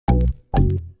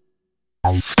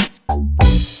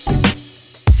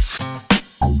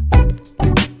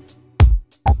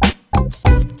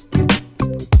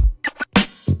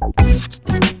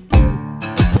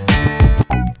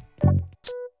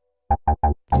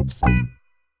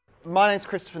My name is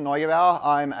Christopher Neugebauer.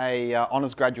 I'm a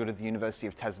honours graduate of the University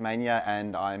of Tasmania,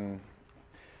 and I'm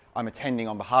attending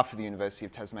on behalf of the University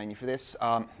of Tasmania for this.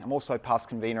 I'm also past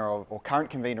convener or current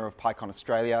convener of PyCon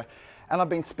Australia, and I've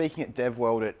been speaking at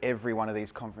DevWorld at every one of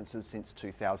these conferences since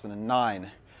 2009.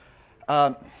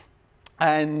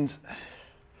 And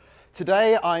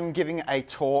today I'm giving a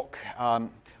talk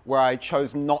where I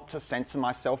chose not to censor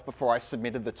myself before I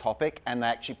submitted the topic, and they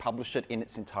actually published it in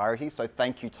its entirety, so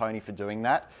thank you, Tony, for doing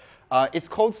that. It's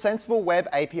called Sensible Web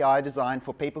API Design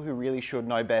for People Who Really Should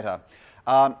Know Better.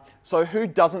 So who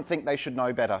doesn't think they should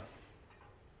know better?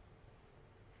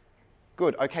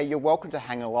 Good, okay, you're welcome to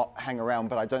hang around,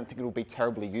 but I don't think it'll be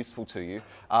terribly useful to you.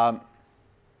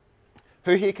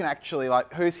 Who here can actually,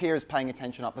 who's here is paying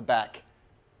attention up the back?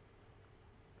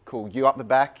 Cool, you up the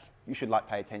back, you should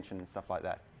pay attention and stuff like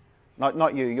that.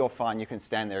 Not you, you're fine, you can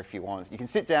stand there if you want. You can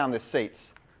sit down, there's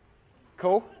seats.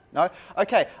 Cool? No?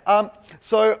 Okay,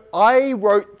 so I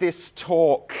wrote this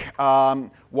talk while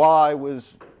I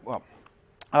was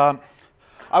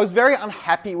very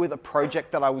unhappy with a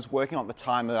project that I was working on at the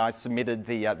time that I submitted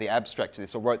the abstract to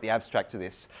this, or wrote the abstract to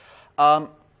this.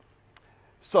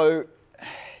 So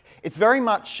it's very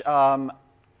much a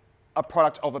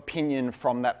product of opinion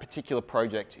from that particular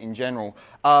project in general.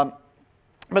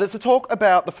 But it's a talk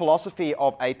about the philosophy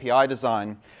of API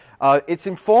design. It's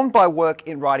informed by work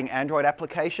in writing Android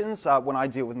applications. When I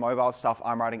deal with mobile stuff,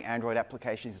 I'm writing Android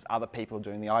applications. Other people are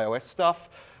doing the iOS stuff.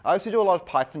 I also do a lot of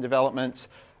Python development,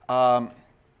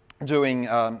 doing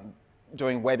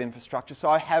web infrastructure. So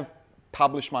I have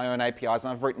published my own APIs,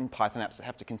 and I've written Python apps that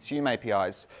have to consume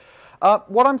APIs.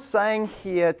 What I'm saying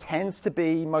here tends to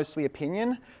be mostly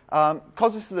opinion.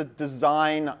 Because this is a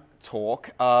design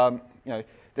talk,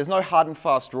 there's no hard and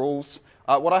fast rules.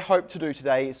 What I hope to do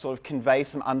today is sort of convey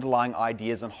some underlying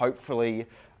ideas, and hopefully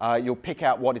you'll pick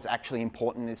out what is actually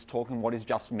important in this talk and what is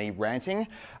just me ranting.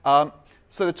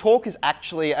 So the talk is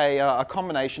actually a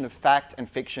combination of fact and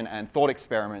fiction and thought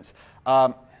experiments.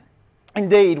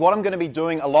 Indeed, what I'm going to be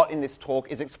doing a lot in this talk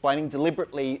is explaining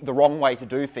deliberately the wrong way to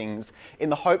do things, in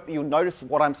the hope that you'll notice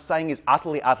what I'm saying is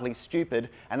utterly, utterly stupid,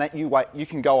 and that you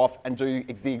can go off and do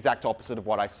the exact opposite of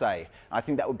what I say. I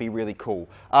think that would be really cool.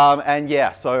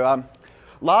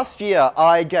 Last year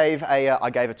I gave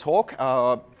a talk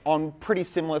on pretty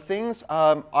similar things.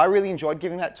 I really enjoyed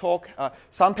giving that talk.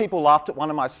 Some people laughed at one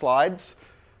of my slides.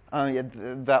 Yeah,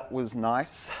 that was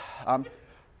nice.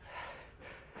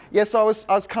 Yes, I was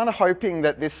kind of hoping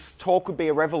that this talk would be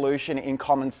a revolution in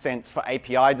common sense for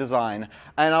API design,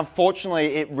 and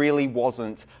unfortunately it really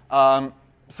wasn't.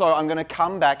 So I'm going to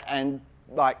come back and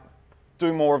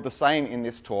do more of the same in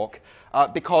this talk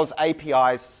because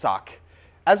APIs suck.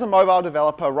 As a mobile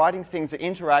developer, writing things that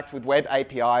interact with web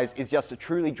APIs is just a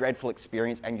truly dreadful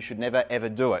experience, and you should never ever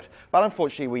do it. But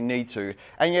unfortunately we need to,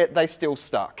 and yet they still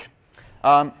stuck.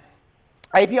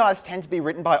 APIs tend to be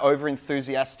written by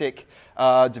over-enthusiastic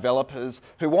developers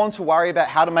who want to worry about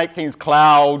how to make things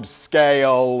cloud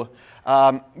scale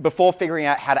before figuring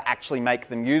out how to actually make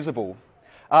them usable.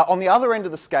 On the other end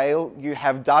of the scale, you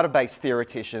have database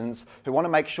theoreticians who want to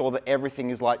make sure that everything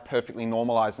is perfectly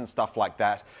normalized and stuff like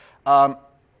that.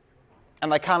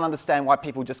 And they can't understand why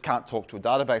people just can't talk to a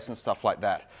database and stuff like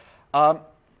that.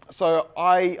 So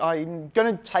I'm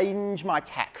going to change my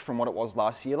tack from what it was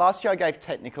last year. Last year I gave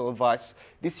technical advice.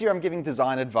 This year I'm giving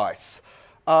design advice.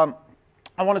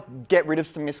 I want to get rid of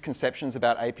some misconceptions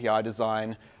about API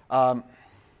design. And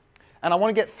I want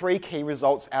to get 3 key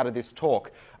results out of this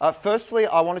talk. Firstly,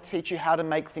 I want to teach you how to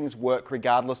make things work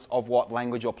regardless of what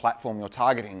language or platform you're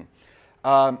targeting.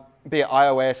 Be it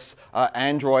iOS,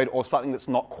 Android, or something that's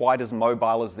not quite as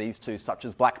mobile as these two, such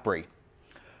as BlackBerry.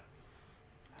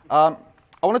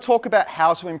 I want to talk about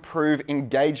how to improve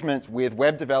engagement with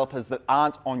web developers that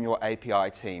aren't on your API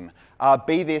team.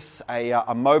 Be this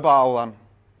a mobile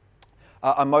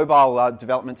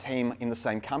development team in the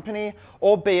same company,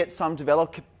 or be it some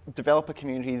developer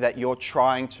community that you're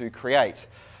trying to create.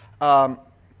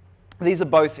 These are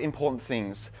both important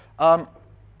things.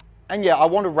 And yeah, I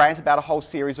want to rant about a whole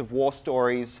series of war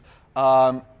stories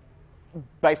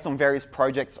based on various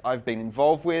projects I've been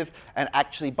involved with, and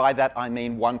actually by that I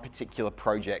mean one particular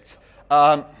project.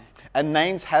 And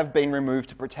names have been removed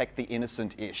to protect the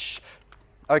innocent-ish.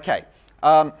 Okay,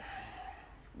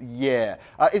 yeah.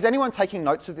 Is anyone taking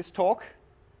notes of this talk?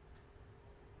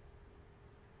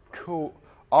 Cool.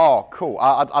 Oh, cool.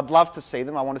 I'd love to see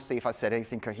them. I want to see if I said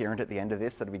anything coherent at the end of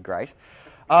this. That'd be great.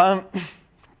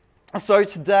 So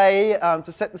today,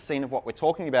 to set the scene of what we're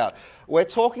talking about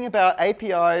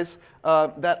APIs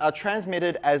that are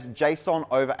transmitted as JSON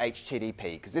over HTTP,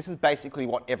 because this is basically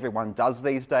what everyone does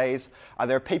these days.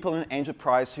 There are people in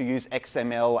enterprise who use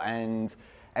XML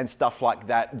and stuff like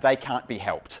that. They can't be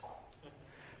helped.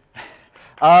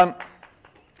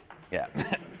 Yeah.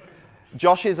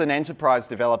 Josh is an enterprise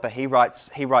developer. He writes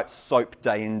SOAP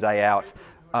day in, day out.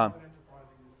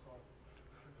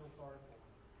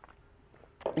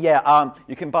 Yeah,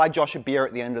 you can buy Josh a beer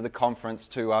at the end of the conference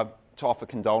to offer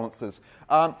condolences.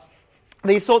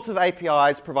 These sorts of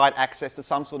APIs provide access to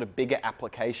some sort of bigger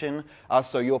application.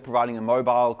 So you're providing a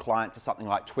mobile client to something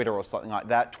like Twitter or something like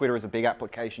that. Twitter is a big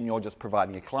application. You're just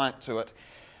providing a client to it.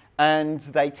 And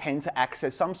they tend to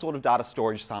access some sort of data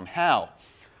storage somehow.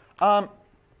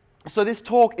 So this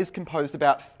talk is composed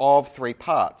of three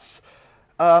parts.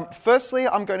 Firstly,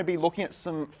 I'm going to be looking at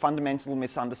some fundamental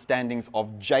misunderstandings of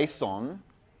JSON.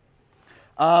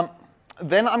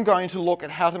 Then I'm going to look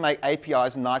at how to make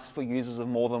APIs nice for users of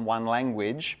more than one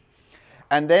language.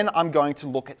 And then I'm going to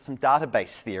look at some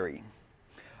database theory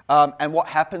and what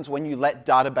happens when you let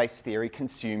database theory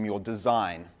consume your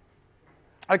design.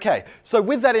 Okay, so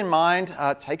with that in mind,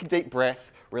 take a deep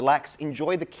breath, relax,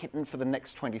 enjoy the kitten for the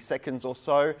next 20 seconds or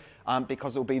so,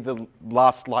 because it will be the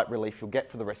last light relief you'll get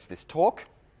for the rest of this talk.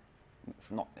 It's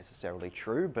not necessarily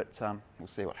true, but we'll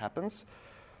see what happens.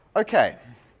 Okay,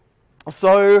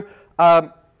 so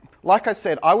like I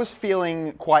said, I was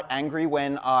feeling quite angry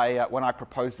when I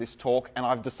proposed this talk, and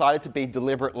I've decided to be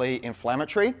deliberately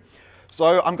inflammatory.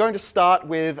 So I'm going to start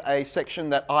with a section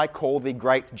that I call the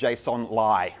Great JSON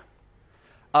Lie.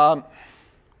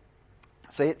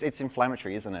 See, it's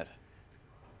inflammatory, isn't it?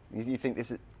 You think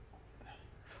this is...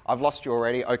 I've lost you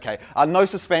already? Okay. No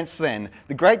suspense then.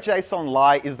 The great JSON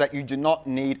lie is that you do not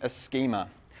need a schema.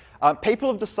 People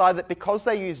have decided that because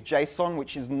they use JSON,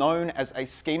 which is known as a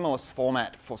schemaless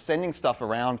format for sending stuff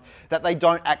around, that they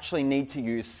don't actually need to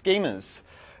use schemas.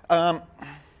 And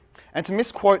to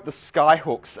misquote the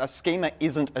skyhooks, a schema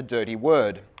isn't a dirty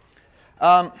word.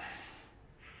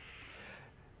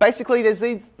 Basically, there's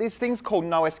these things called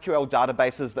NoSQL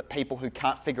databases that people who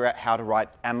can't figure out how to write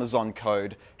Amazon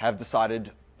code have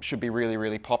decided should be really,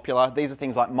 really popular. These are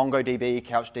things like MongoDB,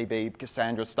 CouchDB,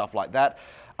 Cassandra, stuff like that.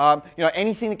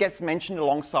 Anything that gets mentioned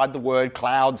alongside the word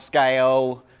cloud,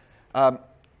 scale,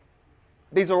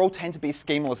 these are all tend to be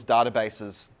schemaless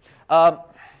databases.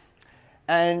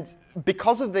 And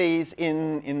because of these,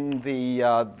 in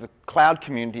the cloud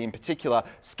community in particular,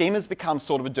 schemas become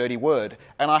sort of a dirty word.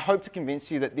 And I hope to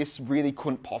convince you that this really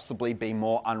couldn't possibly be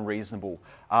more unreasonable.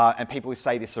 And people who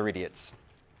say this are idiots,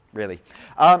 really.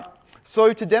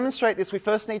 So to demonstrate this, we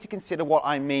first need to consider what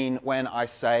I mean when I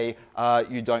say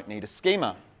you don't need a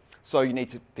schema. So you need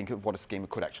to think of what a schema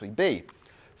could actually be.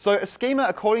 So a schema,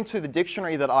 according to the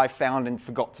dictionary that I found and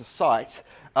forgot to cite,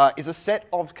 is a set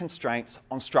of constraints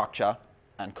on structure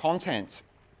and content,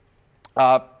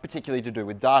 particularly to do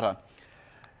with data.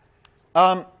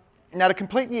 Now, to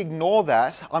completely ignore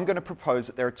that, I'm going to propose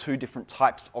that there are two different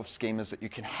types of schemas that you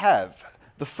can have.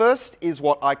 The first is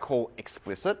what I call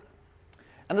explicit,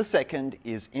 and the second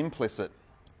is implicit.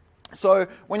 So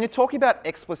when you're talking about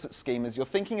explicit schemas, you're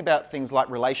thinking about things like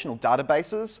relational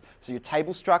databases, so your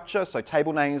table structure, so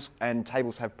table names and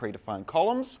tables have predefined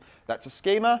columns. That's a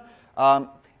schema.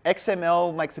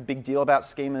 XML makes a big deal about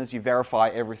schemas. You verify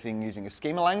everything using a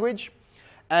schema language.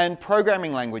 And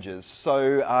programming languages.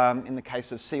 So in the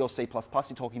case of C or C++, you're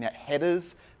talking about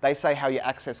headers. They say how you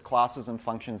access classes and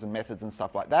functions and methods and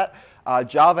stuff like that.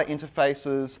 Java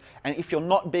interfaces. And if you're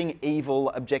not being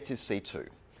evil, Objective-C too.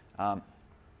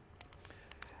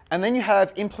 And then you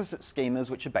have implicit schemas,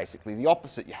 which are basically the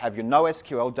opposite. You have your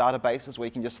NoSQL databases, where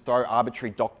you can just throw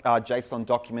arbitrary JSON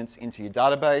documents into your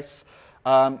database.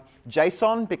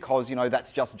 JSON, because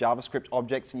that's just JavaScript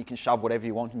objects, and you can shove whatever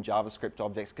you want in JavaScript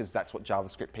objects, because that's what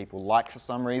JavaScript people like for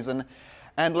some reason.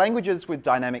 And languages with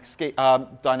dynamic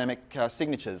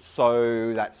signatures.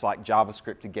 So that's like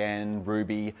JavaScript again,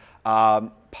 Ruby,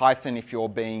 Python if you're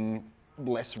being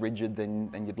less rigid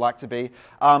than you'd like to be.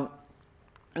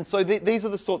 And so these are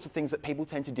the sorts of things that people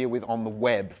tend to deal with on the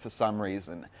web for some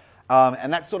reason.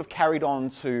 And that's sort of carried on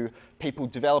to people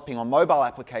developing on mobile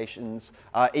applications,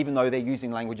 even though they're using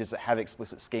languages that have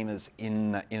explicit schemas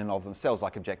in and of themselves,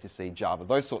 like Objective-C, Java,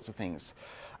 those sorts of things.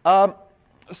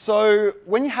 So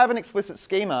when you have an explicit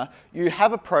schema, you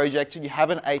have a project, you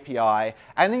have an API,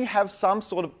 and then you have some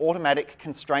sort of automatic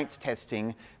constraints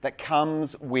testing that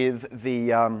comes with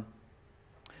the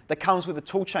that comes with a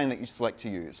toolchain that you select to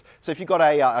use. So if you've got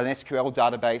an SQL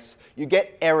database, you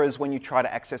get errors when you try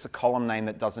to access a column name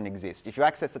that doesn't exist. If you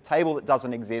access a table that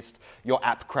doesn't exist, your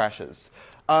app crashes.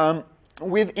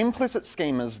 With implicit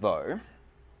schemas, though,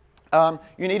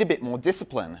 you need a bit more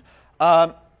discipline.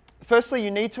 Firstly,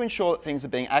 you need to ensure that things are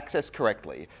being accessed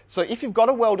correctly. So if you've got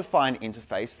a well-defined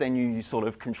interface, then you sort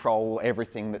of control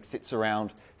everything that sits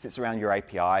around your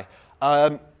API.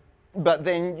 But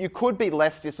then you could be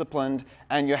less disciplined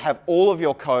and you have all of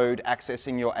your code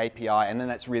accessing your API, and then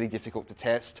that's really difficult to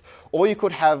test. Or you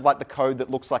could have like the code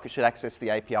that looks like it should access the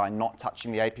API not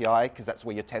touching the API, because that's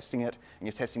where you're testing it, and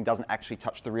your testing doesn't actually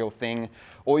touch the real thing.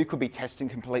 Or you could be testing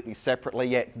completely separately.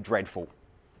 Yeah, it's dreadful.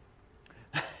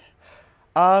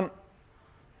 I'm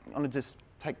going to just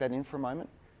take that in for a moment.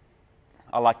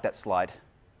 I like that slide.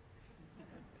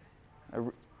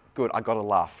 Good, I got a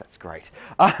laugh. That's great.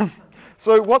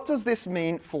 So what does this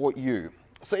mean for you?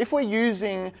 So if we're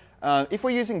using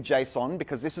JSON,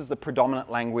 because this is the predominant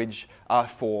language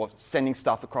for sending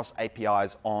stuff across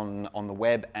APIs on the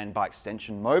web and by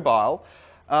extension mobile,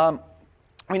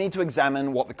 we need to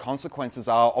examine what the consequences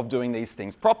are of doing these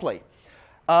things properly.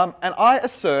 And I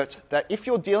assert that if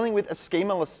you're dealing with a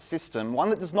schemaless system,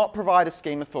 one that does not provide a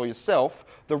schema for yourself,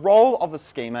 the role of the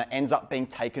schema ends up being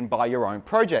taken by your own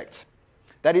project.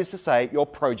 That is to say, your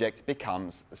project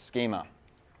becomes the schema.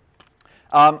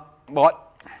 So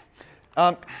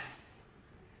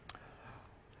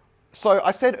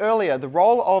I said earlier, the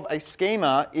role of a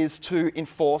schema is to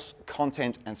enforce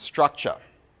content and structure.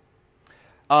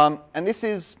 And this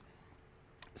is...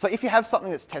 So if you have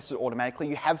something that's tested automatically,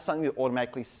 you have something that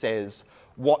automatically says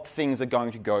what things are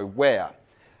going to go where.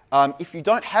 If you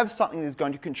don't have something that's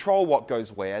going to control what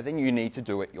goes where, then you need to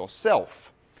do it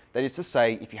yourself. That is to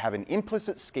say, if you have an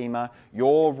implicit schema,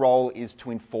 your role is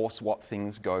to enforce what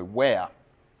things go where.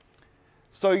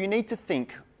 So you need to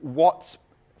think what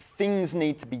things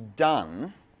need to be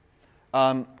done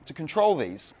to control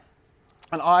these.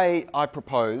 And I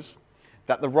propose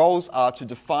that the roles are to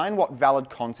define what valid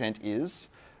content is,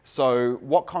 so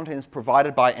what content is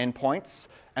provided by endpoints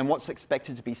and what's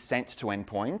expected to be sent to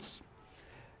endpoints,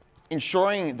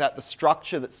 ensuring that the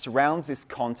structure that surrounds this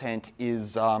content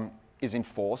is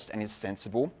enforced and is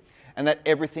sensible, and that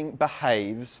everything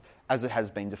behaves as it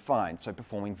has been defined, so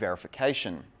performing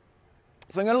verification.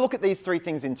 So I'm going to look at these three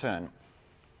things in turn.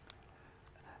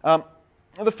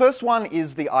 The first one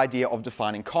is the idea of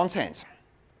defining content,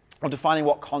 or defining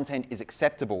what content is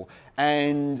acceptable.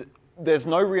 And there's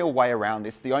no real way around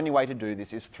this. The only way to do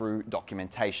this is through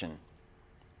documentation.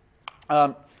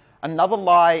 Another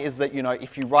lie is that,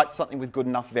 if you write something with good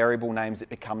enough variable names, it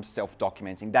becomes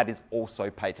self-documenting. That is also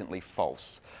patently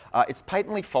false. It's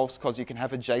patently false because you can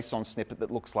have a JSON snippet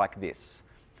that looks like this.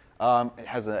 It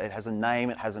has a name,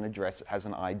 it has an address, it has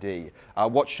an ID.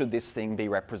 What should this thing be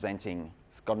representing?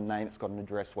 It's got a name, it's got an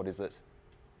address. What is it?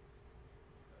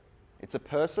 It's a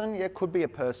person? Yeah, it could be a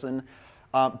person.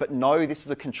 But no, this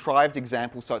is a contrived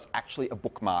example, so it's actually a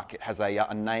bookmark. It has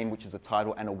a name, which is a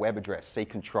title, and a web address. See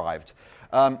contrived.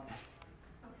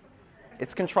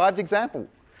 It's a contrived example.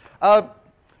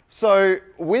 So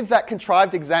with that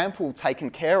contrived example taken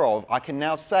care of, I can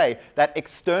now say that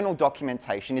external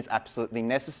documentation is absolutely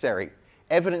necessary.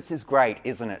 Evidence is great,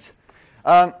 isn't it?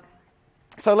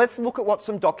 So let's look at what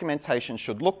some documentation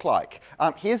should look like.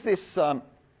 Here's this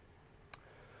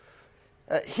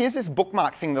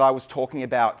bookmark thing that I was talking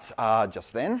about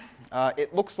just then.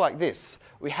 It looks like this.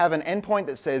 We have an endpoint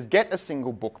that says get a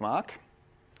single bookmark,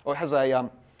 or it has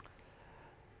a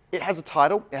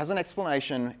title, it has an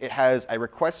explanation, it has a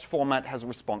request format, it has a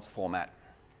response format.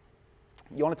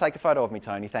 You want to take a photo of me,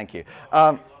 Tony? Thank you.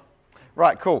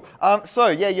 Right, cool. So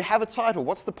yeah, you have a title.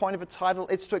 What's the point of a title?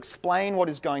 It's to explain what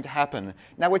is going to happen.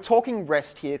 Now we're talking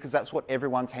REST here because that's what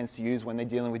everyone tends to use when they're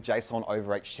dealing with JSON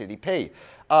over HTTP.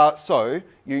 So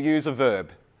you use a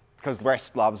verb because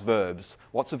REST loves verbs.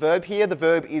 What's a verb here? The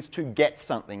verb is to get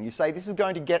something. You say this is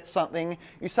going to get something.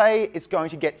 You say it's going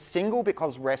to get single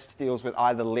because REST deals with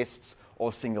either lists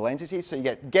or single entities. So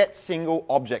you get single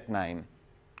object name,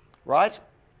 right?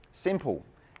 Simple.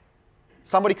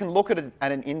 Somebody can look at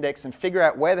an index and figure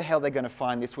out where the hell they're going to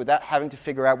find this without having to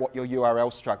figure out what your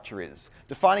URL structure is.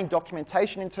 Defining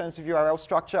documentation in terms of URL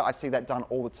structure, I see that done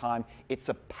all the time. It's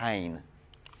a pain.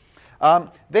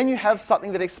 Then you have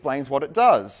something that explains what it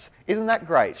does. Isn't that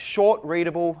great? Short,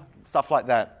 readable, stuff like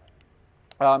that.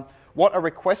 What a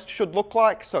request should look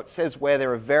like, so it says where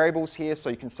there are variables here, so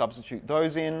you can substitute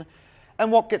those in,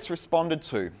 and what gets responded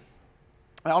to.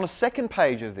 Now, on a second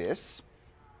page of this,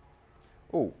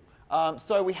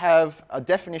 so we have a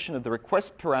definition of the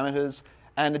request parameters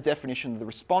and a definition of the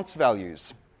response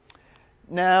values.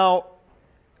 Now,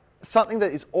 something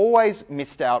that is always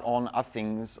missed out on are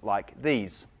things like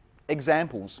these.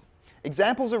 Examples.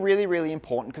 Examples are really, really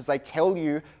important because they tell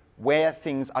you where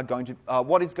things are going to,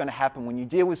 what is going to happen when you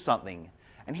deal with something.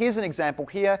 And here's an example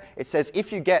here. It says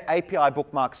if you get API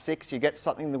bookmark 6, you get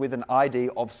something with an ID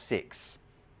of 6.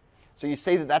 So you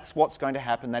see that that's what's going to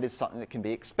happen. That is something that can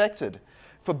be expected.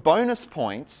 For bonus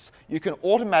points, you can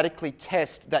automatically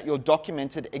test that your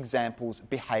documented examples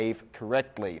behave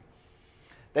correctly.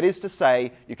 That is to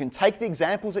say, you can take the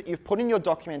examples that you've put in your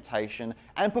documentation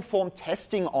and perform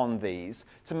testing on these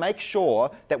to make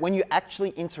sure that when you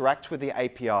actually interact with the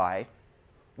API,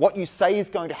 what you say is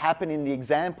going to happen in the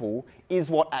example is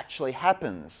what actually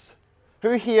happens.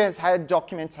 Who here has had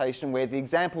documentation where the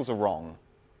examples are wrong?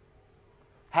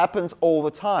 Happens all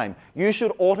the time. You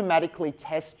should automatically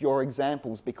test your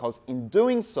examples because in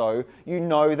doing so, you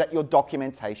know that your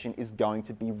documentation is going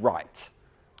to be right.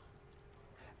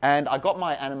 And I got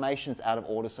my animations out of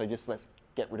order, so just let's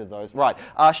get rid of those. Right,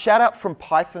 shout out from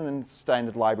Python and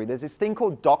Standard Library. There's this thing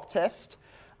called doctest.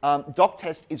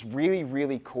 Doctest is really,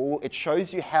 really cool. It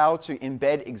shows you how to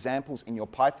embed examples in your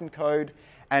Python code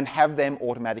and have them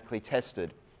automatically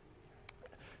tested.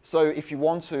 So if you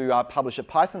want to publish a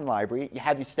Python library, you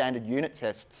have your standard unit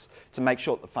tests to make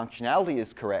sure that the functionality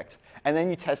is correct, and then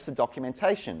you test the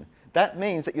documentation. That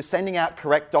means that you're sending out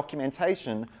correct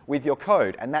documentation with your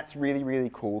code, and that's really,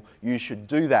 really cool. You should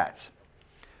do that.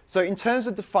 So in terms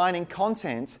of defining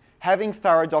content, having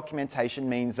thorough documentation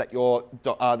means that your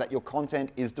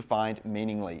content is defined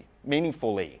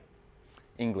meaningfully.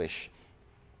 English.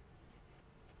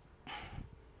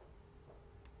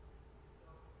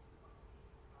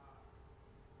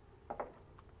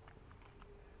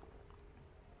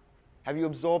 Have you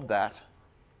absorbed that?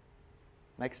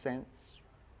 Makes sense?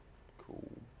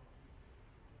 Cool.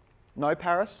 No,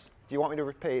 Paris? Do you want me to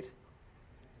repeat?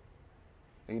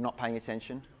 Are you not paying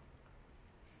attention?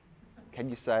 Can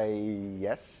you say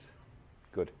yes?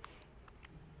 Good.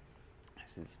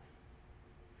 This is...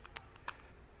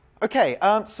 Okay,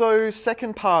 so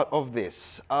second part of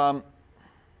this,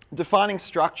 defining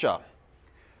structure.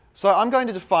 So I'm going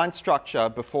to define structure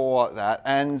before that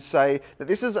and say that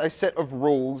this is a set of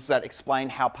rules that explain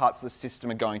how parts of the system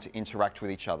are going to interact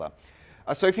with each other.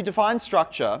 So if you define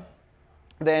structure,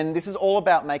 then this is all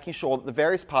about making sure that the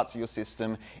various parts of your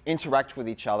system interact with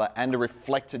each other and are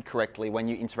reflected correctly when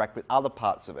you interact with other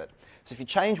parts of it. So if you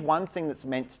change one thing that's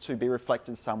meant to be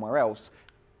reflected somewhere else,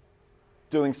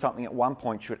 doing something at one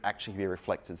point should actually be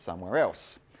reflected somewhere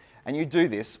else. And you do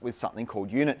this with something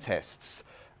called unit tests.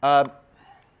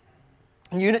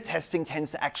 Unit testing tends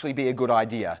to actually be a good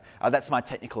idea. That's my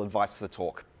technical advice for the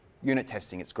talk. Unit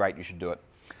testing, it's great, you should do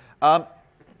it.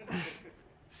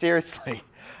 Seriously.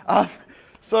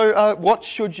 So what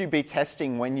should you be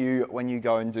testing when you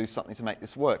go and do something to make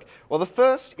this work? Well, the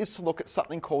first is to look at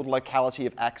something called locality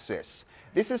of access.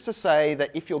 This is to say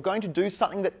that if you're going to do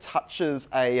something that touches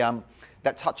a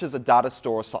data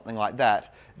store or something like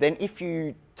that, then if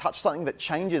you touch something that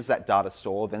changes that data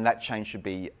store, then that change should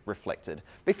be reflected.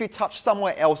 But if you touch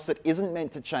somewhere else that isn't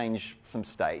meant to change some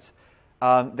state,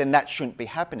 then that shouldn't be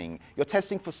happening. You're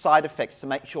testing for side effects to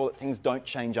make sure that things don't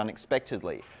change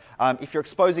unexpectedly. If you're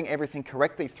exposing everything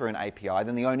correctly through an API,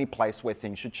 then the only place where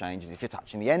things should change is if you're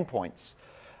touching the endpoints.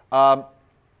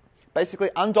 Basically,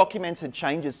 undocumented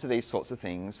changes to these sorts of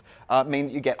things mean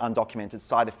that you get undocumented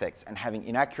side effects, and having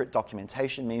inaccurate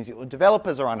documentation means your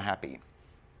developers are unhappy.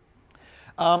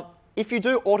 If you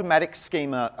do automatic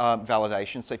schema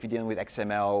validation, so if you're dealing with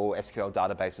XML, SQL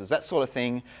databases, that sort of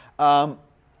thing,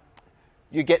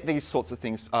 you get these sorts of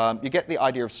things. You get the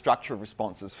idea of structure of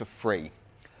responses for free.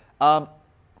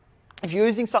 If you're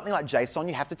using something like JSON,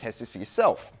 you have to test this for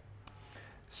yourself.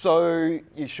 So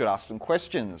you should ask some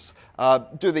questions.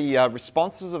 Do the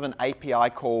responses of an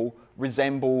API call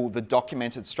resemble the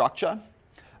documented structure?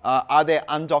 Are there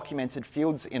undocumented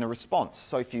fields in a response?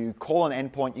 So if you call an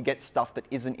endpoint, you get stuff that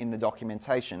isn't in the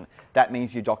documentation. That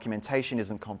means your documentation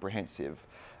isn't comprehensive.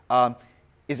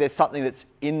 Is there something that's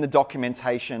in the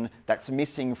documentation that's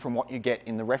missing from what you get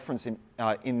in the reference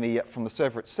from the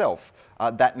server itself?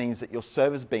 That means that your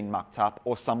server's been mucked up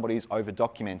or somebody's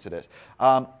over-documented it.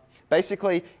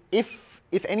 Basically,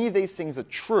 if any of these things are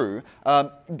true,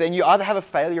 then you either have a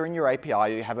failure in your API or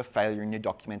you have a failure in your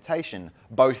documentation.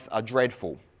 Both are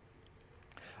dreadful.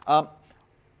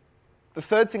 The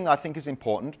third thing that I think is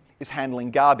important is handling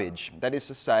garbage. That is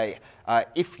to say,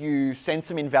 if you send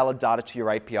some invalid data to your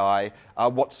API,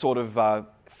 what sort of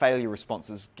failure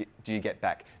responses do you get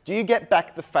back? Do you get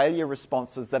back the failure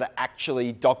responses that are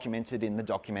actually documented in the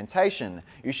documentation?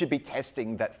 You should be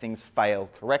testing that things fail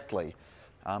correctly,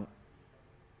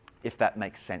 if that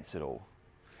makes sense at all.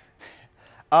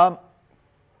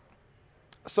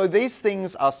 So these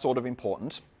things are sort of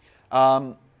important.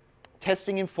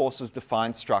 Testing enforces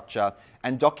defined structure,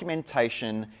 and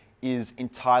documentation is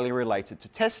entirely related to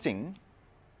testing.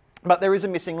 But there is a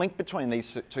missing link between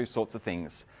these two sorts of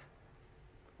things.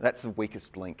 That's the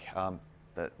weakest link.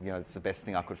 But it's the best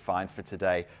thing I could find for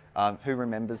today. Who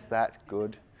remembers that?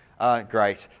 Good.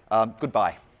 Great.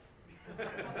 Goodbye.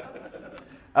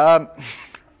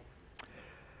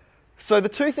 So the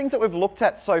two things that we've looked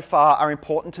at so far are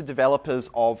important to developers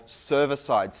of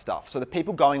server-side stuff. So the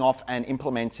people going off and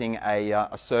implementing a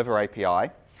server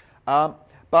API.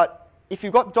 But if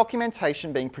you've got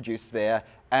documentation being produced there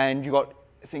and you've got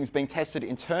things being tested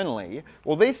internally,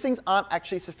 well, these things aren't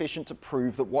actually sufficient to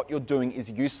prove that what you're doing is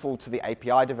useful to the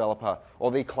API developer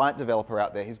or the client developer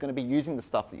out there who's going to be using the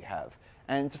stuff that you have.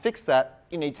 And to fix that,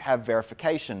 you need to have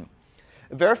verification.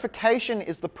 Verification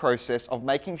is the process of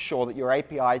making sure that your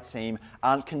API team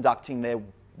aren't conducting their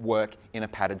work in a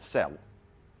padded cell.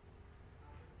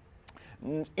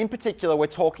 In particular, we're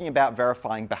talking about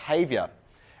verifying behavior.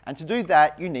 And to do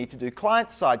that, you need to do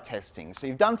client-side testing. So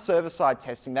you've done server-side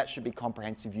testing, that should be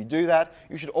comprehensive. You do that,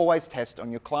 you should always test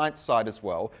on your client side as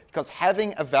well, because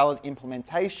having a valid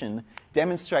implementation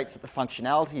demonstrates that the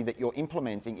functionality that you're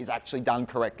implementing is actually done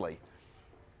correctly.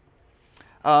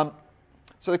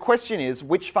 So the question is,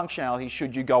 which functionality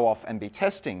should you go off and be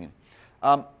testing?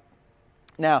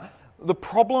 Now, the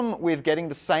problem with getting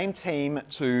the same team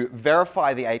to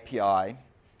verify the API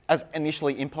as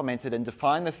initially implemented and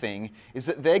define the thing is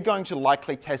that they're going to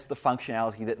likely test the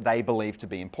functionality that they believe to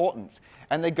be important.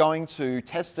 And they're going to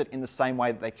test it in the same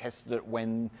way that they tested it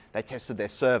when they tested their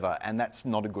server, and that's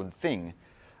not a good thing.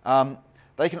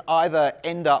 They can either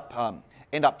end up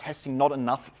testing not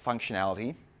enough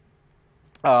functionality,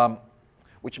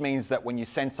 which means that when you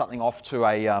send something off to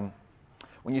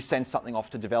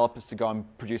developers to go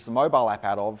and produce a mobile app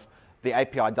out of, the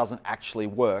API doesn't actually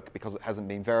work because it hasn't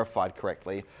been verified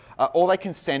correctly, or they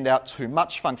can send out too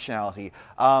much functionality.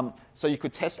 So you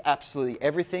could test absolutely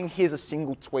everything. Here's a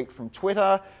single tweet from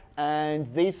Twitter, and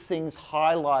these things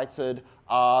highlighted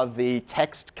are the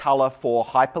text color for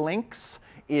hyperlinks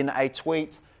in a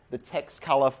tweet, the text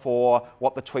color for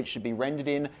what the tweet should be rendered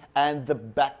in, and the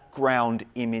background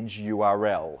image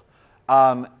URL.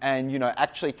 And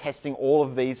actually testing all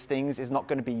of these things is not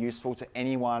going to be useful to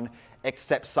anyone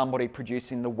except somebody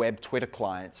producing the web Twitter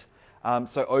client.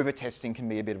 So over-testing can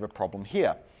be a bit of a problem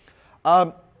here.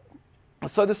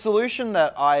 So the solution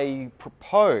that I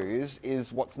propose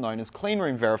is what's known as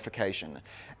cleanroom verification.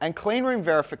 And cleanroom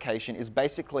verification is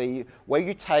basically where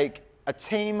you take a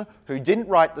team who didn't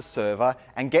write the server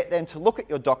and get them to look at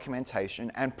your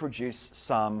documentation and produce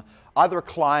either a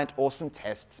client or some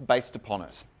tests based upon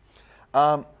it.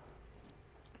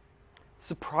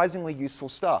 Surprisingly useful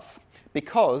stuff.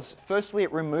 Because, firstly,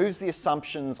 it removes the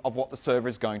assumptions of what the server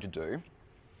is going to do.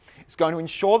 It's going to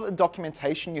ensure that the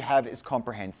documentation you have is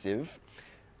comprehensive.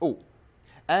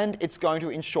 And it's going to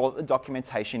ensure that the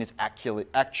documentation is actually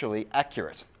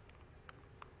accurate.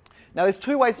 Now, there's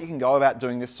two ways you can go about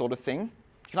doing this sort of thing.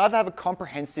 You can either have a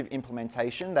comprehensive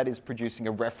implementation, that is producing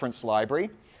a reference library.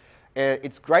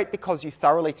 It's great because you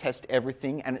thoroughly test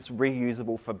everything and it's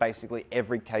reusable for basically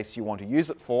every case you want to use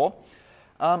it for.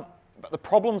 But the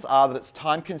problems are that it's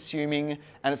time-consuming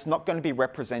and it's not going to be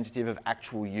representative of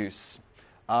actual use.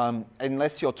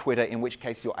 Unless you're Twitter, in which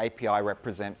case your API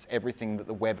represents everything that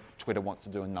the web Twitter wants to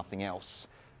do and nothing else.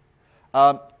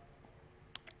 And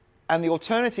the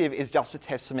alternative is just to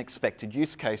test some expected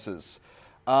use cases.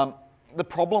 The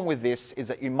problem with this is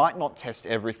that you might not test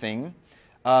everything,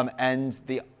 and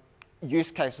the use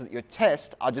cases that you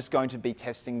test are just going to be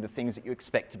testing the things that you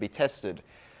expect to be tested.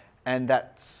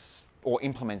 Or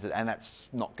implemented, and that's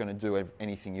not going to do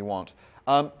anything you want.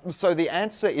 So the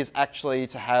answer is actually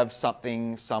to have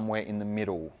something somewhere in the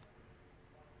middle.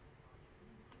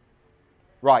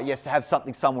 Right, yes, to have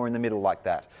something somewhere in the middle like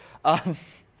that.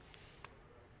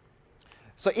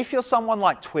 So if you're someone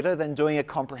like Twitter, then doing a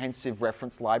comprehensive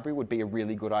reference library would be a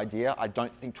really good idea. I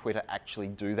don't think Twitter actually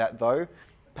do that, though.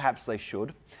 Perhaps they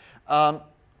should.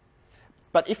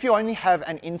 But if you only have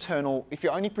if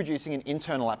you're only producing an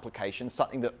internal application,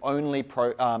 something that only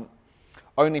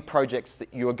projects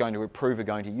that you are going to approve are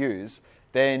going to use,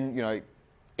 then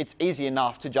it's easy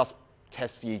enough to just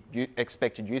test the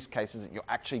expected use cases that you're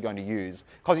actually going to use,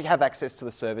 because you have access to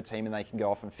the server team and they can go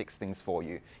off and fix things for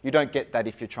you. You don't get that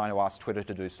if you're trying to ask Twitter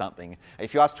to do something.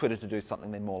 If you ask Twitter to do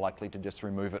something, they're more likely to just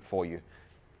remove it for you.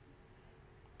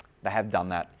 They have done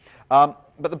that.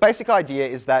 But the basic idea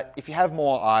is that if you have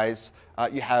more eyes,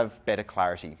 you have better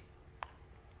clarity.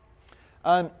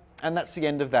 And that's the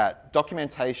end of that.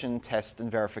 Documentation, test, and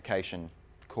verification.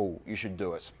 Cool, you should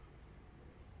do it.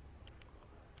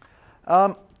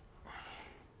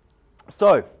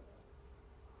 So,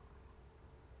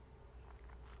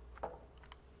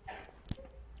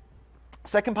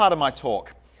 second part of my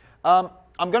talk. I'm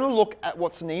going to look at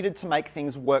what's needed to make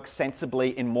things work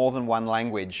sensibly in more than one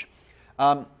language.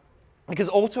 Because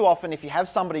all too often, if you have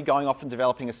somebody going off and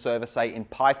developing a server, say, in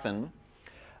Python,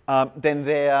 then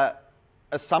their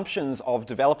assumptions of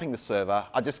developing the server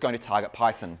are just going to target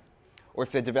Python. Or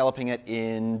if they're developing it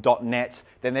in .NET,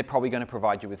 then they're probably going to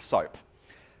provide you with SOAP.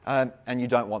 And you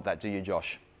don't want that, do you,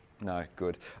 Josh? No,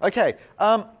 good. Okay,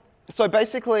 so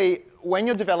basically, when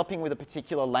you're developing with a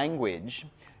particular language,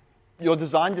 your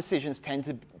design decisions tend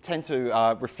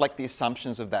to reflect the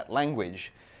assumptions of that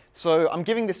language. So I'm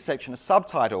giving this section a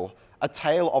subtitle, A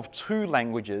Tale of Two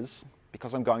Languages,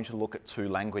 because I'm going to look at two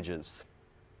languages.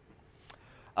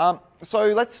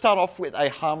 So let's start off with a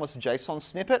harmless JSON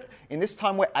snippet. In this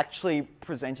time, we're actually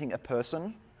presenting a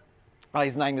person.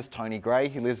 His name is Tony Gray.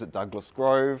 He lives at Douglas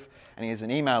Grove, and he has an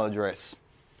email address.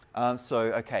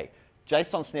 Okay,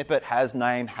 JSON snippet has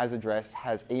name, has address,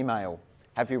 has email.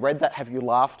 Have you read that? Have you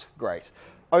laughed? Great.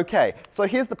 Okay, so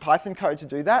here's the Python code to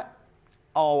do that.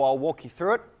 I'll walk you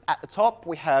through it. At the top,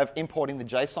 we have importing the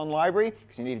JSON library,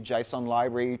 because you need a JSON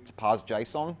library to parse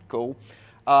JSON. Cool.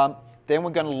 Then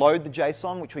we're going to load the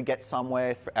JSON, which we get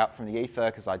somewhere out from the ether,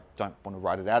 because I don't want to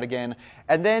write it out again.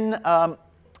 And then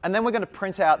we're going to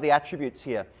print out the attributes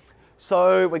here.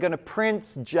 So we're going to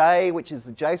print J, which is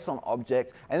the JSON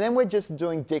object, and then we're just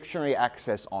doing dictionary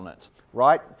access on it,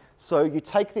 right? So you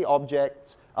take the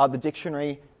object, the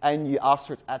dictionary, and you ask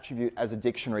for its attribute as a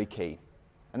dictionary key.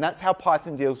 And that's how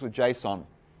Python deals with JSON.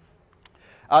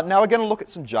 Now we're going to look at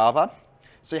some Java.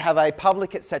 So you have a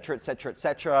public, etc., etc.,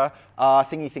 etc.,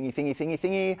 thingy, thingy, thingy, thingy,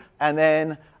 thingy, and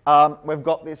then we've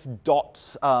got this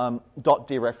dot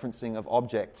dereferencing of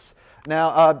objects.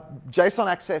 Now, JSON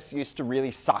access used to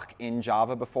really suck in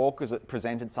Java before because it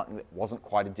presented something that wasn't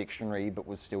quite a dictionary but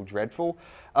was still dreadful.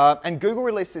 And Google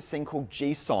released this thing called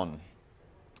JSON.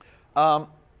 And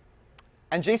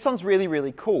JSON's really,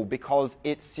 really cool because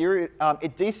it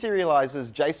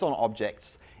deserializes JSON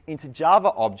objects into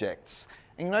Java objects.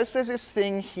 And you notice there's this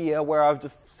thing here where I've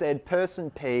said person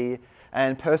P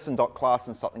and person.class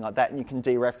and something like that, and you can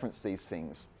dereference these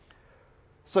things.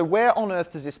 So where on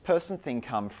earth does this person thing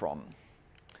come from?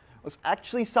 Well, it's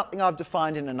actually something I've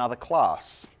defined in another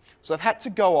class. So I've had to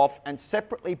go off and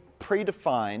separately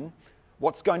predefine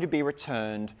what's going to be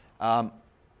returned in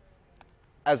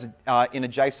a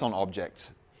JSON object.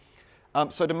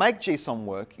 So to make JSON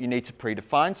work, you need to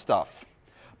predefine stuff.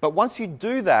 But once you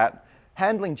do that,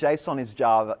 handling JSON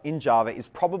in Java is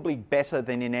probably better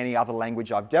than in any other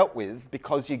language I've dealt with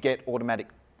because you get automatic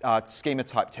schema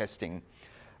type testing.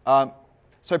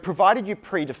 So provided you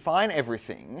predefine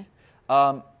everything,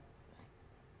 then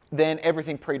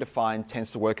everything predefined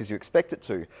tends to work as you expect it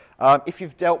to. If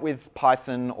you've dealt with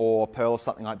Python or Perl or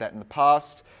something like that in the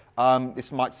past,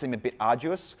 this might seem a bit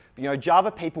arduous. But,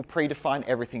 Java people predefine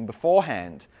everything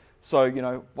beforehand.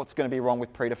 So, what's going to be wrong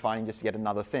with predefining just yet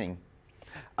another thing?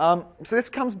 So this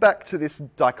comes back to this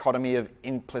dichotomy of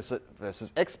implicit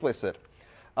versus explicit.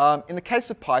 In the case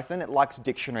of Python, it likes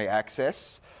dictionary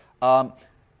access,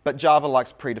 but Java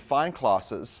likes predefined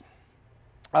classes.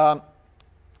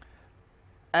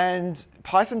 And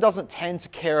Python doesn't tend to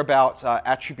care about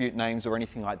attribute names or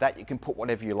anything like that. You can put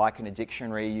whatever you like in a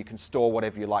dictionary. You can store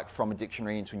whatever you like from a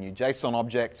dictionary into a new JSON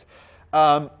object.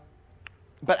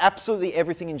 But absolutely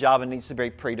everything in Java needs to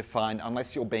be predefined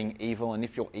unless you're being evil, and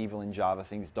if you're evil in Java,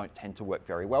 things don't tend to work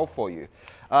very well for you.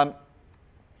 I'm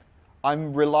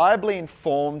reliably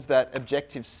informed that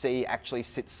Objective-C actually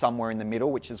sits somewhere in the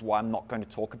middle, which is why I'm not going to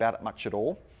talk about it much at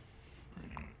all.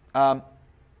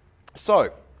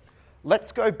 So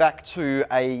let's go back to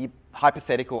a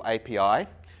hypothetical API,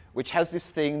 which has this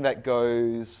thing that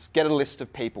goes, get a list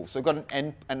of people. So we've got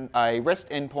a REST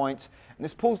endpoint, and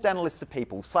this pulls down a list of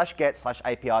people,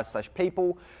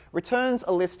 /get/API/people, returns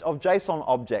a list of JSON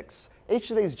objects. Each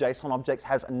of these JSON objects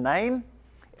has a name,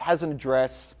 it has an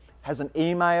address, has an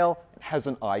email, it has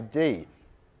an ID.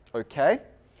 Okay?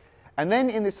 And then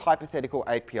in this hypothetical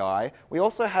API, we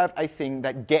also have a thing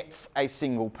that gets a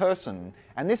single person.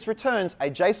 And this returns a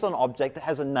JSON object that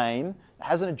has a name, that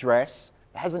has an address,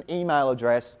 that has an email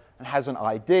address, and has an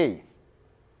ID.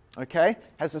 Okay?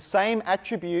 Has the same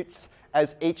attributes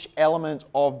as each element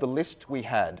of the list we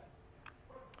had.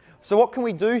 So what can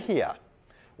we do here?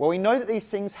 Well, we know that these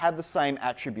things have the same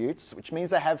attributes, which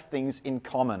means they have things in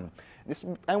common.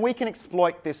 And we can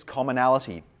exploit this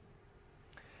commonality.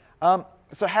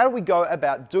 So how do we go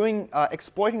about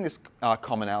exploiting this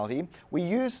commonality? We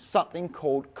use something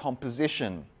called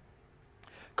composition.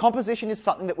 Composition is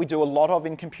something that we do a lot of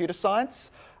in computer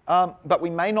science, but we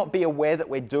may not be aware that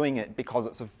we're doing it because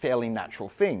it's a fairly natural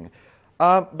thing.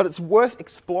 But it's worth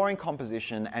exploring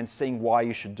composition and seeing why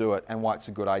you should do it and why it's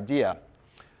a good idea.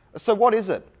 So what is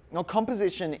it? Well,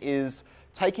 composition is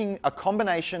taking a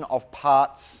combination of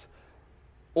parts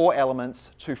or elements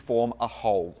to form a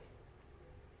whole.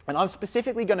 And I'm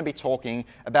specifically going to be talking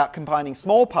about combining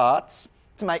small parts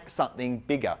to make something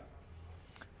bigger.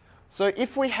 So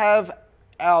if we have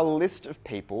our list of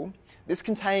people, this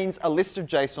contains a list of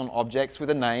JSON objects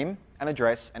with a name, an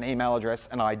address, an email address,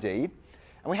 an ID. And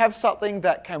we have something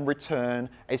that can return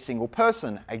a single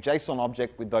person, a JSON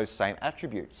object with those same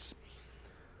attributes.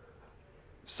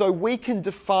 So we can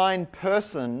define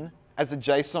person as a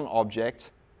JSON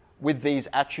object with these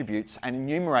attributes and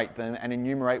enumerate them and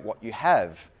enumerate what you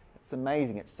have. It's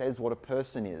amazing. It says what a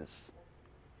person is.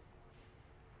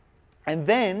 And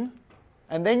then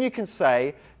you can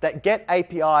say that get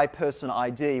API person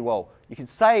ID, well, you can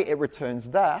say it returns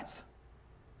that,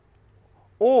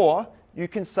 or you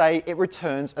can say it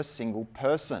returns a single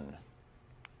person.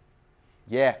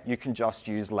 Yeah, you can just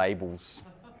use labels.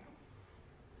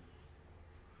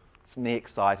 It's me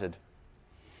excited.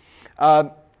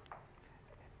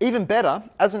 Even better,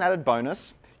 as an added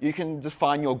bonus, you can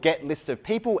define your get list of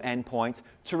people endpoint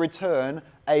to return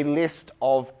a list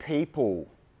of people,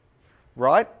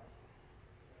 right?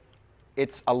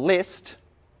 It's a list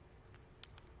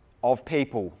of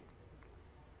people.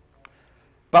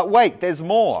 But wait, there's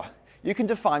more. You can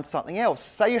define something else.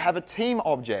 Say you have a team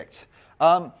object.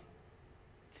 Then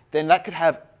that could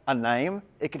have a name,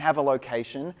 it could have a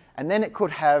location, and then it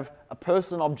could have a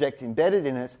person object embedded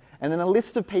in it, and then a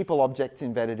list of people objects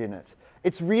embedded in it.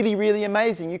 It's really, really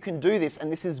amazing. You can do this, and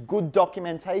this is good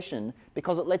documentation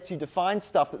because it lets you define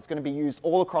stuff that's going to be used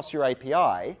all across your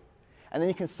API, and then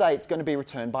you can say it's going to be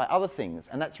returned by other things,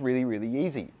 and that's really, really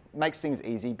easy. It makes things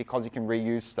easy because you can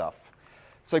reuse stuff.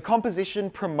 So composition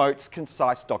promotes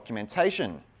concise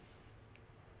documentation.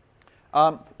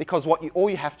 Because all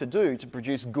you have to do to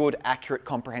produce good, accurate,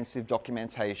 comprehensive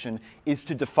documentation is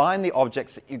to define the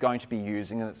objects that you're going to be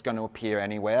using and that's going to appear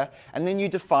anywhere, and then you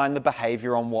define the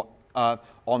behavior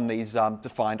on these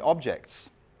defined objects.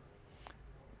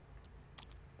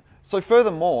 So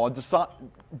furthermore,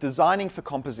 designing for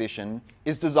composition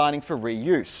is designing for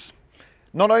reuse.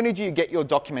 Not only do you get your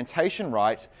documentation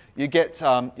right, you get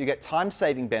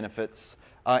time-saving benefits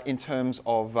in terms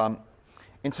of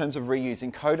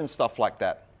reusing code and stuff like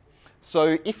that.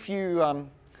 So if you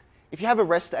have a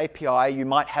REST API, you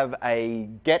might have a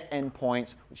get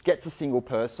endpoint which gets a single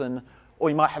person, or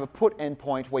you might have a put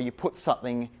endpoint where you put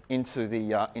something into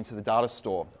the data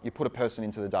store. You put a person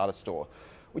into the data store,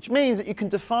 which means that you can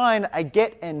define a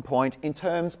get endpoint in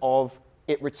terms of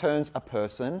it returns a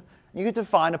person. You can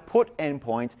define a put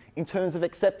endpoint in terms of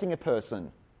accepting a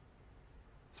person.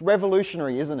 It's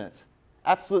revolutionary, isn't it?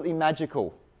 Absolutely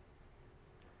magical.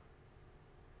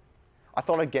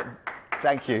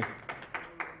 Thank you.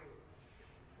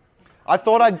 I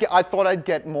thought I'd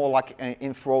get more like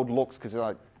enthralled looks because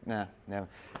like, nah.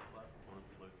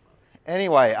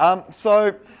 Anyway,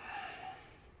 so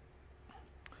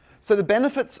the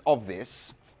benefits of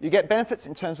this, you get benefits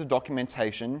in terms of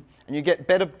documentation, and you get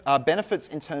better benefits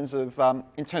in terms of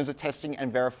testing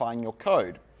and verifying your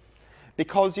code,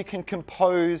 because you can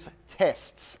compose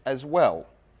tests as well.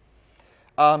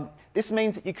 This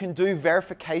means that you can do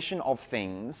verification of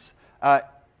things.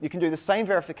 You can do the same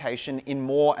verification in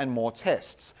more and more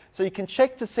tests. So you can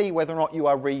check to see whether or not you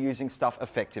are reusing stuff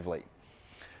effectively.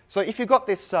 So if you've got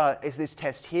this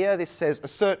test here, this says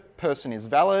assert person is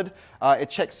valid. It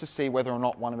checks to see whether or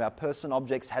not one of our person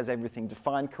objects has everything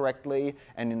defined correctly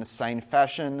and in the same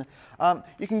fashion.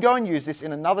 You can go and use this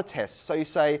in another test. So you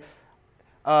say,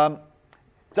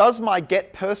 does my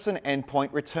get person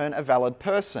endpoint return a valid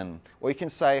person? Or you can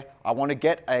say, I want to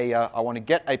get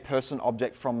a person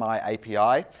object from my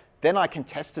API. Then I can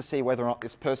test to see whether or not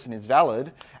this person is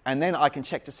valid, and then I can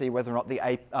check to see whether or not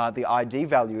the ID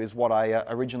value is what I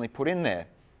originally put in there.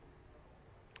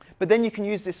 But then you can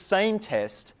use this same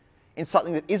test in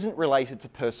something that isn't related to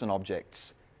person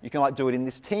objects. You can do it in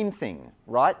this team thing,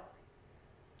 right?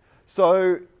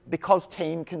 So because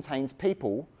team contains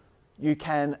people, you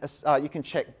can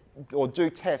check or do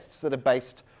tests that are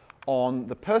based on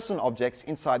the person objects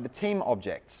inside the team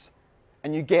objects.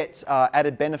 And you get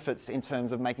added benefits in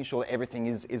terms of making sure that everything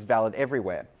is valid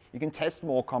everywhere. You can test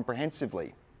more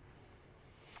comprehensively.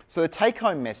 So the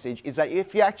take-home message is that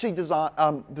if you actually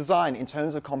design in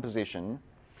terms of composition,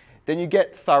 then you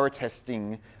get thorough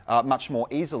testing much more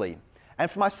easily. And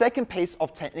for my second piece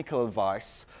of technical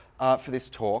advice for this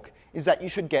talk is that you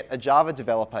should get a Java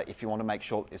developer if you want to make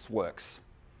sure that this works.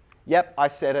 Yep, I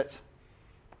said it.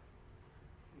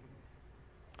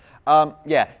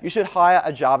 Yeah, you should hire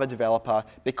a Java developer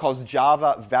because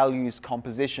Java values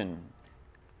composition.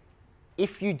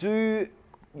 If you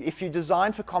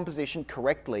design for composition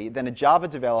correctly, then a Java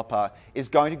developer is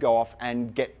going to go off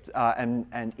and get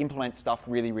and implement stuff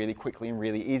really, really quickly and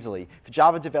really easily. If a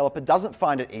Java developer doesn't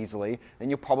find it easily, then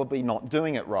you're probably not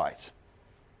doing it right.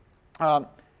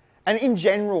 And in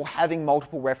general, having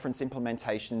multiple reference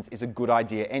implementations is a good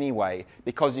idea anyway,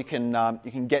 because you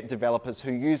can get developers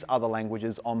who use other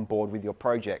languages on board with your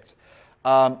project.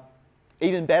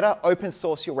 Even better, open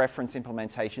source your reference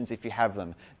implementations if you have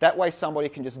them. That way somebody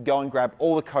can just go and grab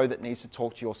all the code that needs to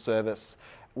talk to your service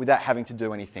without having to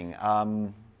do anything.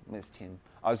 There's Tim.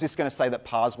 I was just going to say that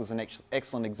Pars was an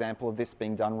excellent example of this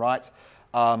being done right,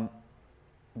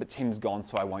 but Tim's gone,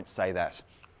 so I won't say that.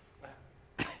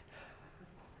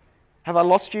 Have I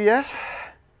lost you yet?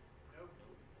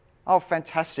 Oh,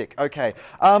 fantastic. Okay.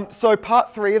 So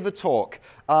part 3 of the talk,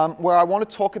 where I want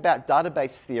to talk about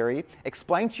database theory,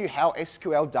 explain to you how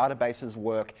SQL databases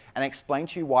work, and explain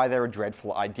to you why they're a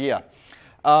dreadful idea.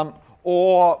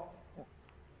 Or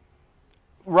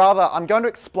rather, I'm going to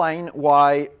explain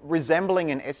why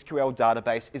resembling an SQL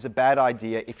database is a bad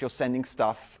idea if you're sending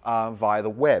stuff via the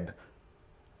web.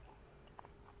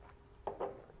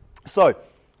 So,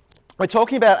 we're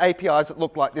talking about APIs that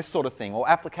look like this sort of thing, or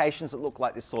applications that look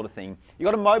like this sort of thing. You've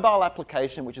got a mobile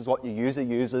application, which is what your user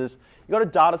uses. You've got a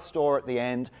data store at the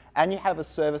end, and you have a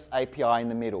service API in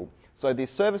the middle. So the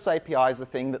service API is the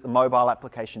thing that the mobile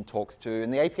application talks to,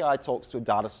 and the API talks to a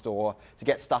data store to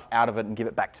get stuff out of it and give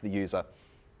it back to the user.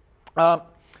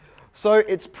 So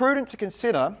it's prudent to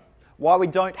consider why we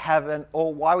don't have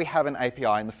why we have an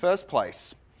API in the first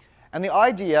place. And the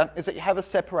idea is that you have a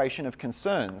separation of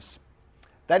concerns.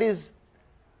 That is,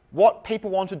 what people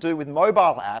want to do with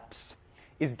mobile apps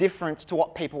is different to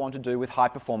what people want to do with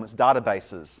high-performance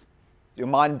databases. Your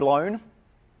mind blown?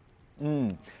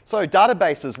 So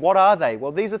databases, what are they?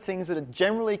 Well, these are things that are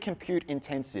generally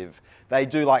compute-intensive. They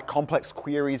do like complex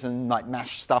queries and like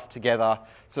mash stuff together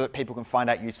so that people can find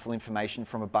out useful information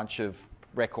from a bunch of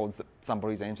records that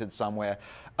somebody's entered somewhere.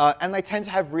 And they tend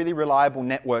to have really reliable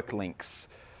network links.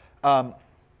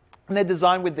 And they're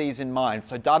designed with these in mind.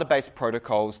 So database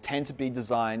protocols tend to be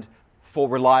designed for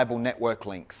reliable network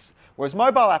links. Whereas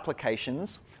mobile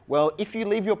applications, well, if you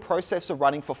leave your processor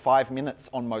running for 5 minutes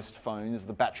on most phones,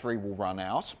 the battery will run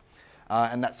out,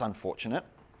 and that's unfortunate.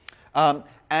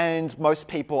 And most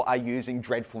people are using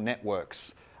dreadful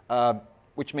networks,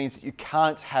 which means that you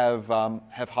can't have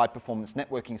high-performance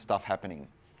networking stuff happening.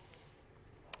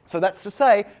 So that's to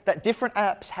say that different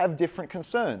apps have different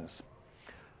concerns.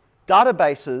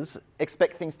 Databases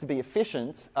expect things to be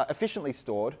efficiently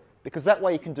stored, because that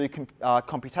way you can do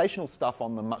computational stuff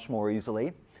on them much more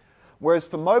easily. Whereas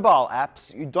for mobile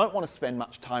apps, you don't want to spend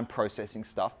much time processing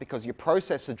stuff because your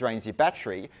processor drains your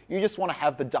battery. You just want to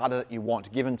have the data that you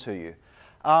want given to you.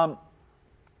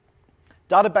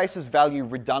 Databases value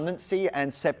redundancy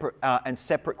and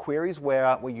separate queries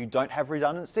where you don't have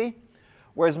redundancy.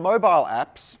 Whereas mobile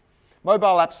apps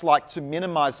like to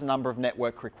minimize the number of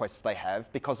network requests they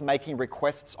have, because making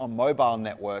requests on mobile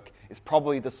network is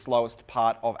probably the slowest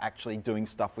part of actually doing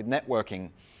stuff with networking.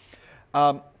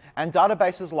 And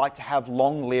databases like to have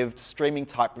long-lived streaming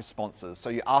type responses. So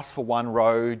you ask for one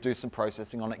row, do some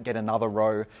processing on it, get another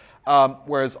row.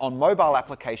 Whereas on mobile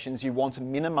applications, you want to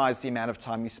minimize the amount of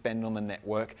time you spend on the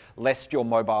network, lest your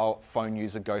mobile phone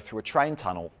user go through a train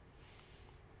tunnel.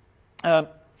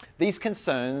 These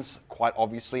concerns, quite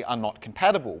obviously, are not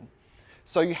compatible.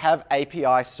 So you have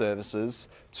API services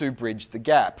to bridge the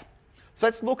gap. So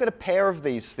let's look at a pair of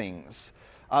these things,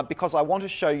 because I want to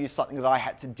show you something that I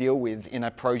had to deal with in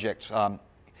a project.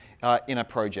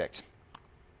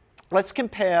 Let's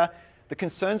compare the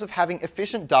concerns of having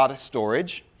efficient data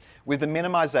storage with the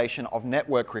minimization of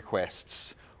network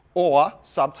requests, or,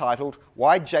 subtitled,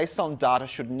 why JSON data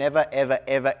should never, ever,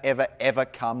 ever, ever, ever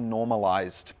come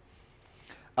normalized.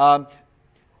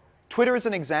 Twitter is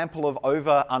an example of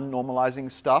over-unnormalizing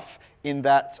stuff in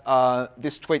that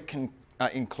this tweet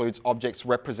includes objects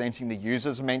representing the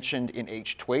users mentioned in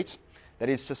each tweet. That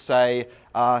is to say,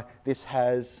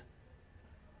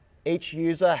 each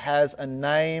user has a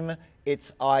name,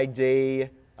 its ID,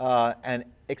 an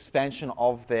expansion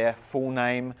of their full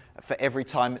name for every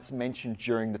time it's mentioned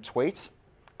during the tweet.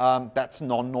 That's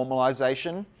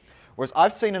non-normalization. Whereas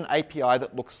I've seen an API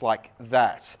that looks like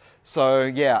that. So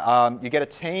yeah, you get a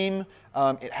team,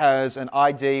 it has an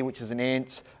ID, which is an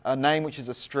int, a name, which is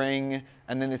a string,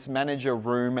 and then this manager,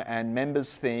 room, and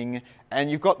members thing,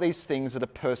 and you've got these things that are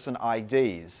person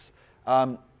IDs.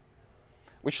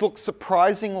 which looks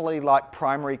surprisingly like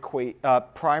primary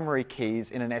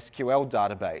keys in an SQL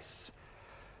database.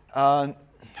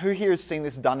 Who here has seen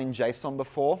this done in JSON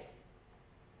before?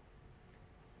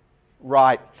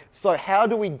 Right. So how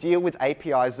do we deal with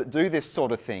APIs that do this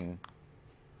sort of thing?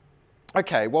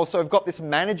 Okay, well, so we've got this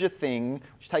manager thing,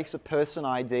 which takes a person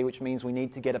ID, which means we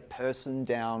need to get a person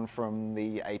down from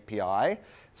the API.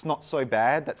 It's not so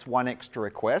bad. That's one extra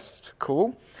request.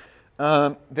 Cool.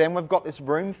 Then we've got this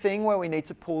room thing where we need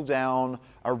to pull down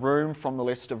a room from the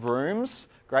list of rooms.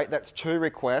 Great, that's 2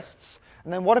 requests.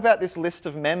 And then what about this list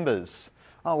of members?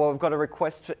 Oh, well, we've got a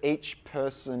request for each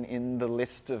person in the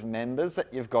list of members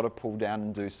that you've got to pull down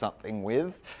and do something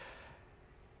with.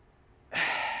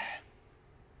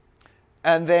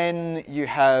 And then you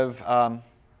have,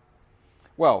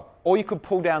 well, or you could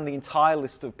pull down the entire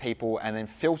list of people and then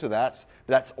filter that,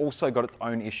 but that's also got its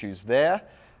own issues there.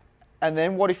 And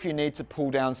then what if you need to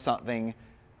pull down something,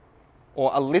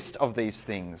 or a list of these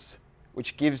things,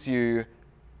 which gives you,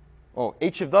 well,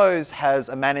 each of those has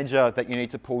a manager that you need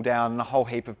to pull down and a whole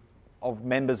heap of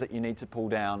members that you need to pull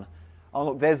down. Oh,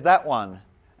 look, there's that one,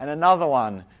 and another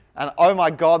one, and oh my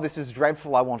God, this is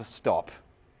dreadful, I want to stop.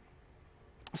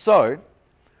 So,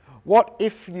 what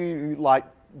if you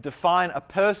define a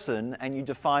person and you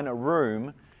define a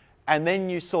room and then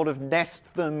you sort of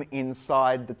nest them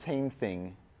inside the team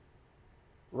thing,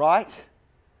 right?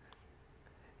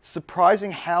 It's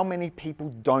surprising how many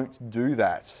people don't do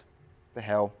that. The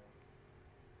hell.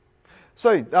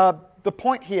 So, the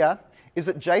point here is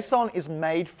that JSON is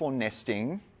made for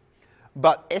nesting,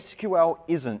 but SQL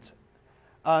isn't.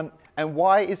 And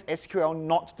why is SQL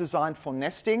not designed for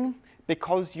nesting?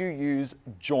 Because you use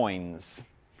joins.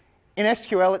 In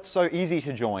SQL, it's so easy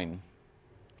to join.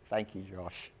 Thank you,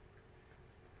 Josh.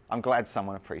 I'm glad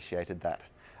someone appreciated that.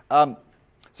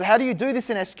 So how do you do this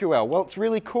in SQL? Well, it's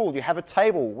really cool. You have a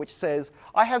table which says,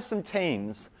 I have some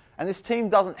teams, and this team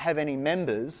doesn't have any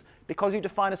members because you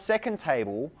define a second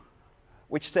table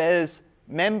which says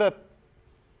member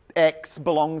X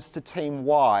belongs to team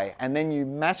Y, and then you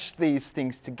match these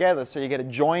things together so you get a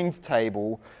joined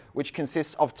table which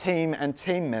consists of team and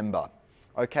team member.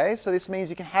 Okay, so this means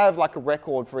you can have like a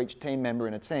record for each team member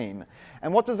in a team.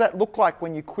 And what does that look like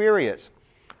when you query it?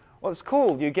 Well, it's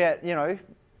cool. You get,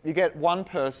 you get one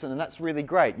person, and that's really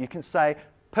great. You can say,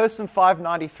 person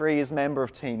 593 is member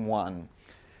of team 1.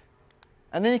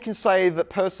 And then you can say that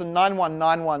person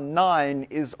 91919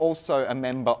 is also a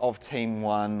member of team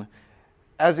 1,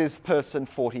 as is person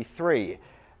 43.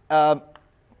 And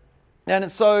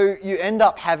so you end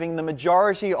up having the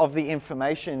majority of the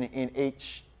information in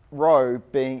each row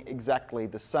being exactly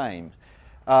the same,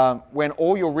 when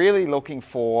all you're really looking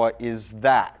for is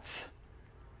that.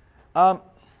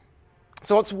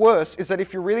 So what's worse is that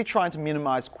if you're really trying to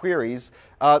minimize queries,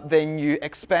 then you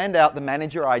expand out the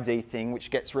manager ID thing, which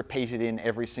gets repeated in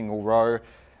every single row,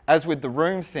 as with the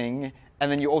room thing,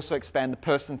 and then you also expand the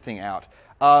person thing out.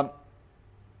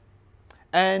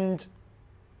 And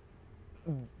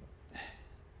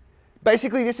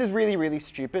basically, this is really, really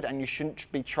stupid, and you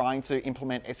shouldn't be trying to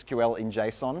implement SQL in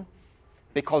JSON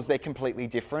because they're completely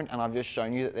different, and I've just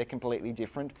shown you that they're completely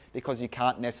different because you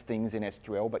can't nest things in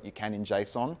SQL, but you can in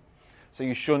JSON. So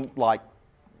you shouldn't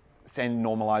send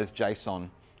normalized JSON.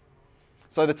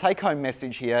 So the take-home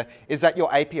message here is that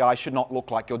your API should not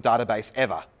look like your database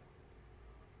ever,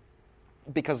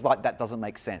 because that doesn't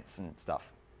make sense and stuff.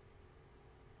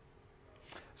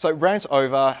 So rant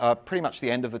over, pretty much the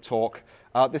end of the talk.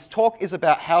 This talk is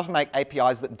about how to make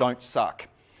APIs that don't suck.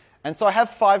 And so I have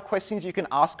 5 questions you can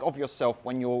ask of yourself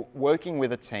when you're working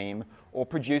with a team or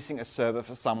producing a server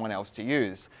for someone else to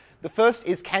use. The first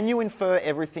is, can you infer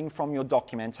everything from your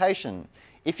documentation?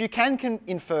 If you can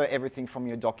infer everything from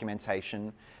your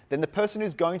documentation, then the person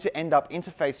who's going to end up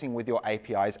interfacing with your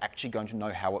API is actually going to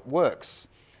know how it works.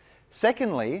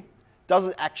 Secondly, does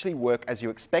it actually work as you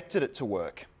expected it to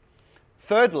work?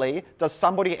 Thirdly, does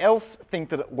somebody else think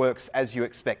that it works as you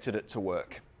expected it to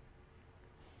work?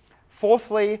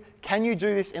 Fourthly, can you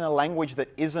do this in a language that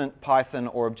isn't Python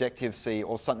or Objective-C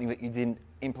or something that you didn't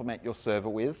implement your server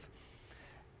with?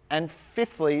 And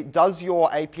fifthly, does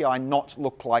your API not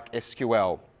look like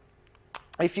SQL?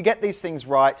 If you get these things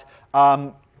right,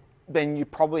 then you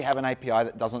probably have an API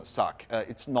that doesn't suck.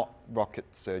 It's not rocket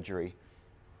surgery.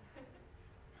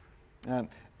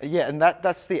 Yeah, and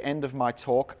that's the end of my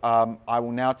talk. I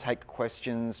will now take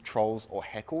questions, trolls, or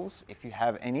heckles, if you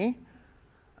have any.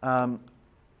 You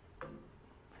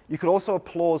could also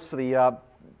applause for the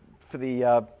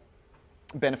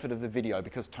benefit of the video,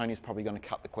 because Tony's probably going to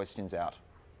cut the questions out.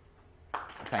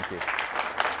 Thank you.